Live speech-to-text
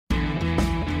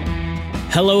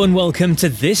Hello and welcome to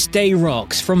This Day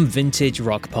Rocks from Vintage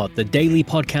Rock Pod, the daily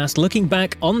podcast looking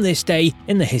back on this day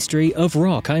in the history of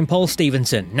rock. I'm Paul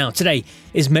Stevenson. Now, today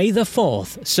is May the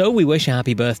 4th, so we wish a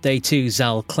happy birthday to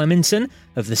Zal Clemenson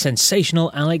of the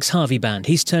sensational Alex Harvey Band.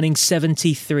 He's turning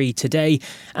 73 today,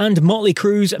 and Motley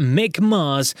Crue's Mick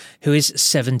Mars, who is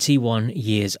 71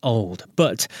 years old.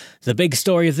 But the big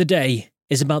story of the day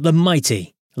is about the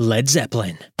mighty Led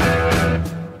Zeppelin.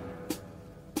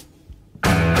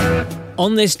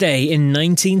 On this day in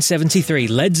 1973,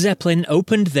 Led Zeppelin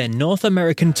opened their North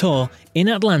American tour in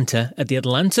Atlanta at the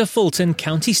Atlanta Fulton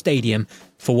County Stadium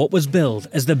for what was billed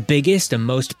as the biggest and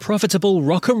most profitable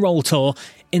rock and roll tour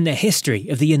in the history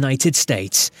of the United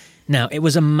States. Now, it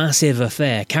was a massive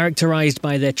affair characterized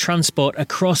by their transport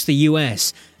across the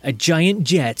US, a giant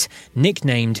jet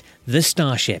nicknamed the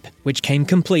Starship, which came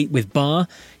complete with bar,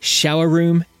 shower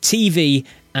room, TV,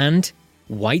 and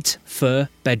white fur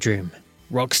bedroom.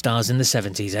 Rock stars in the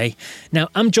 70s, eh? Now,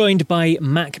 I'm joined by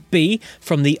Mac B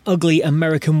from the Ugly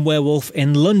American Werewolf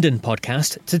in London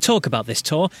podcast to talk about this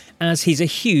tour, as he's a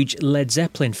huge Led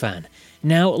Zeppelin fan.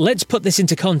 Now, let's put this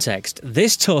into context.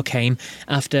 This tour came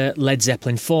after Led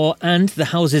Zeppelin 4 and the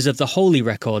Houses of the Holy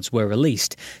records were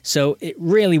released. So it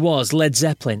really was Led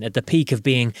Zeppelin at the peak of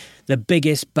being the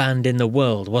biggest band in the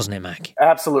world, wasn't it, Mac?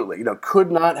 Absolutely. Could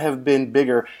not have been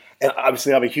bigger. And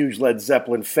obviously, I'm a huge Led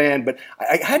Zeppelin fan, but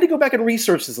I had to go back and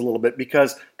research this a little bit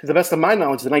because, to the best of my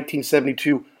knowledge, the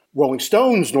 1972 Rolling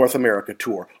Stones North America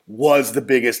tour was the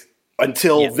biggest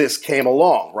until this came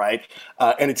along, right?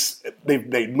 And they've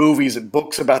made movies and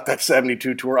books about that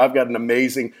 72 tour. I've got an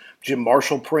amazing Jim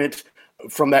Marshall print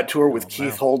from that tour with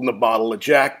Keith holding a bottle of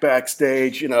Jack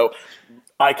backstage,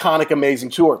 iconic,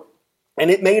 amazing tour. And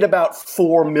it made about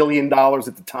 $4 million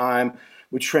at the time,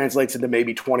 which translates into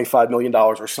maybe $25 million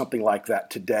or something like that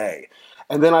today.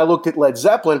 And then I looked at Led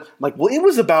Zeppelin, I'm like, well, it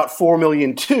was about $4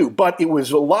 million too, but it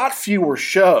was a lot fewer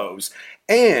shows.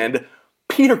 And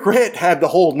Peter Grant had the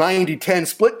whole 90-10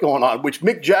 split going on, which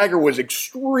Mick Jagger was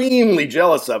extremely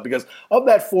jealous of because of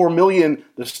that $4 million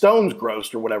the Stones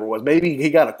grossed or whatever it was. Maybe he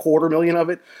got $250,000 of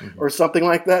it or something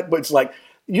like that. But it's like,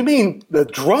 you mean the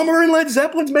drummer in Led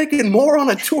Zeppelin's making more on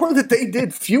a tour that they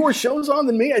did fewer shows on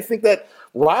than me? I think that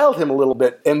riled him a little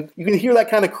bit. And you can hear that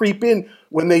kind of creep in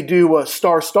when they do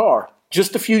Star Star.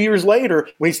 Just a few years later,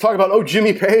 when he's talking about,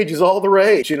 Jimmy Page is all the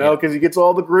rage, because he gets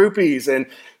all the groupies and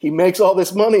he makes all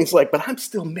this money. It's like, but I'm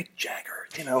still Mick Jagger,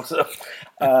 So,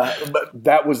 but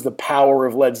that was the power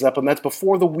of Led Zeppelin. That's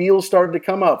before the wheels started to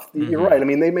come up. Mm-hmm. You're right. I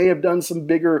mean, they may have done some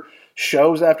bigger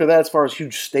shows after that as far as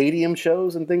huge stadium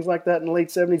shows and things like that in the late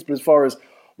 70s. But as far as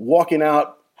walking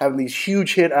out, having these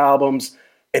huge hit albums,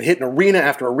 and hitting arena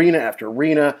after arena after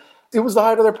arena. It was the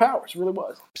height of their powers. It really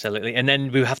was. Absolutely. And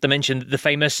then we have to mention the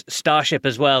famous Starship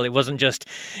as well. It wasn't just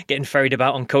getting ferried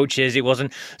about on coaches. It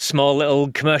wasn't small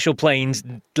little commercial planes.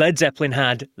 Led Zeppelin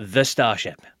had the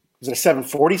Starship. Was it a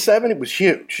 747? It was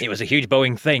huge. It was a huge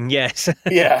Boeing thing, yes.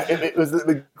 Yeah, it was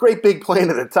the great big plane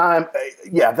at the time.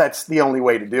 Yeah, that's the only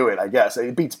way to do it, I guess.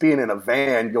 It beats being in a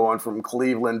van going from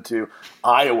Cleveland to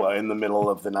Iowa in the middle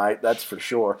of the night, that's for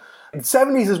sure. The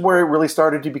 70s is where it really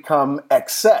started to become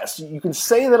excess. You can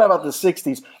say that about the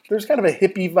 60s. There's kind of a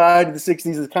hippie vibe to the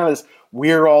 60s. It's kind of this,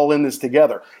 we're all in this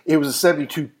together. It was a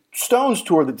 72 Stones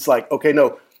tour that's like, okay,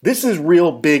 no, this is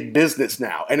real big business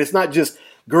now. And it's not just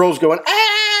girls going,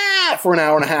 for an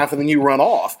hour and a half and then you run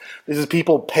off. This is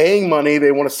people paying money.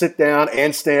 They want to sit down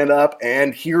and stand up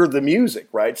and hear the music,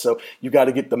 right? So you got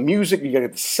to get the music, you got to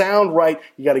get the sound right,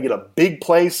 you got to get a big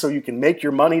place so you can make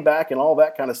your money back and all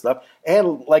that kind of stuff.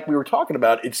 And like we were talking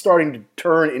about, it's starting to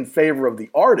turn in favor of the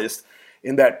artist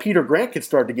in that Peter Grant could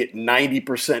start to get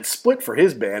 90% split for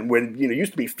his band when, it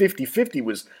used to be 50-50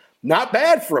 was not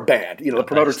bad for a band. The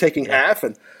promoter's taking half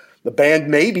and the band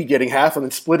may be getting half and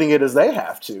then splitting it as they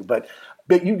have to. But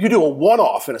you do a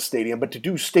one-off in a stadium, but to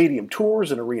do stadium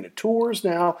tours and arena tours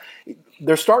now,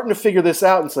 they're starting to figure this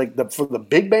out. It's like for the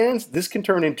big bands, this can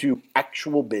turn into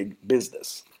actual big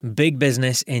business. Big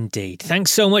business indeed.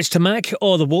 Thanks so much to Mac,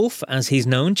 or The Wolf, as he's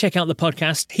known. Check out the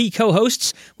podcast he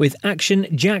co-hosts with Action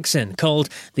Jackson called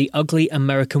The Ugly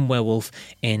American Werewolf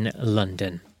in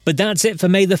London. But that's it for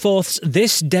May the 4th's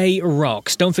This Day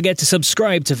Rocks. Don't forget to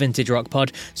subscribe to Vintage Rock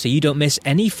Pod so you don't miss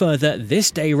any further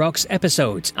This Day Rocks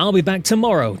episodes. I'll be back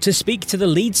tomorrow to speak to the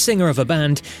lead singer of a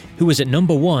band who was at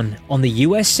number 1 on the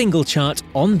US single chart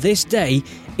on this day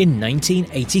in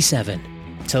 1987.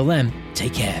 Till then,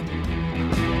 take care.